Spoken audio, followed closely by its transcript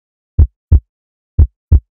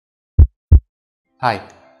Hi,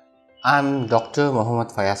 I'm Dr. Mohammed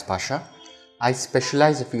Fayaz Pasha. I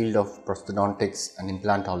specialize in the field of prosthodontics and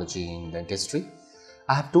implantology in dentistry.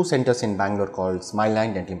 I have two centers in Bangalore called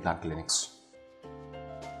Smileline Dental Implant Clinics.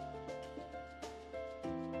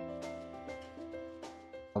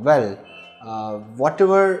 Well,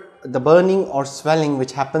 whatever the burning or swelling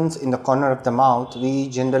which happens in the corner of the mouth, we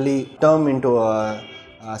generally term into a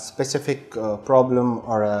specific problem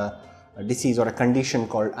or a disease or a condition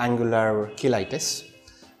called angular cheilitis,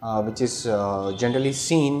 which is generally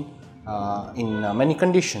seen in many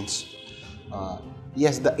conditions.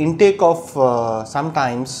 Yes, the intake of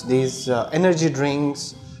sometimes these energy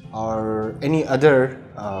drinks or any other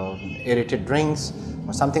aerated drinks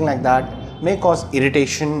or something like that may cause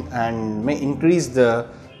irritation and may increase the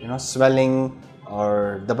swelling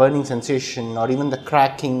or the burning sensation or even the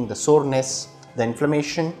cracking, the soreness, the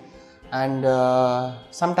inflammation, and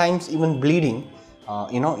sometimes even bleeding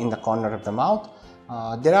in the corner of the mouth.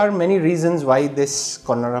 There are many reasons why this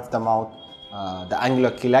corner of the mouth, the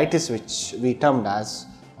angular cheilitis, which we termed as,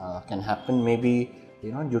 can happen. Maybe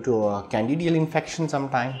due to a Candidial infection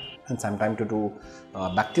sometime, and sometime due to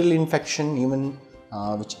bacterial infection even,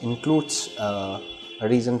 which includes a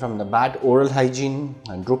reason from the bad oral hygiene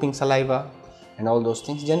and drooping saliva and all those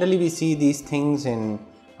things. Generally we see these things in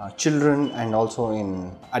children and also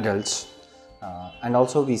in adults, and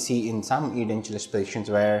also we see in some edentulous patients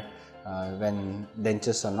where when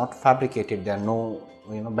dentures are not fabricated, there are no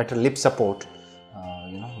better lip support,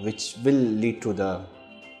 which will lead to the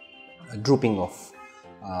drooping of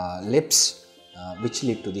lips, which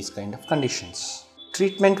lead to these kind of conditions.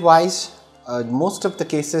 Treatment wise, most of the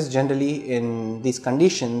cases generally in these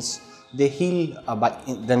conditions they heal by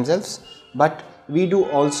themselves, but we do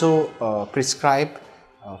also prescribe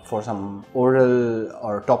for some oral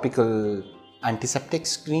or topical antiseptic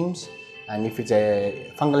creams, and if it's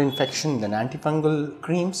a fungal infection then antifungal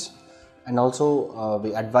creams, and also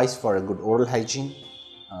we advise for a good oral hygiene,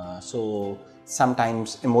 so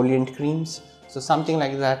sometimes emollient creams, so something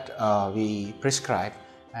like that we prescribe,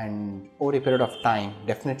 and over a period of time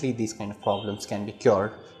definitely these kind of problems can be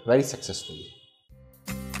cured very successfully.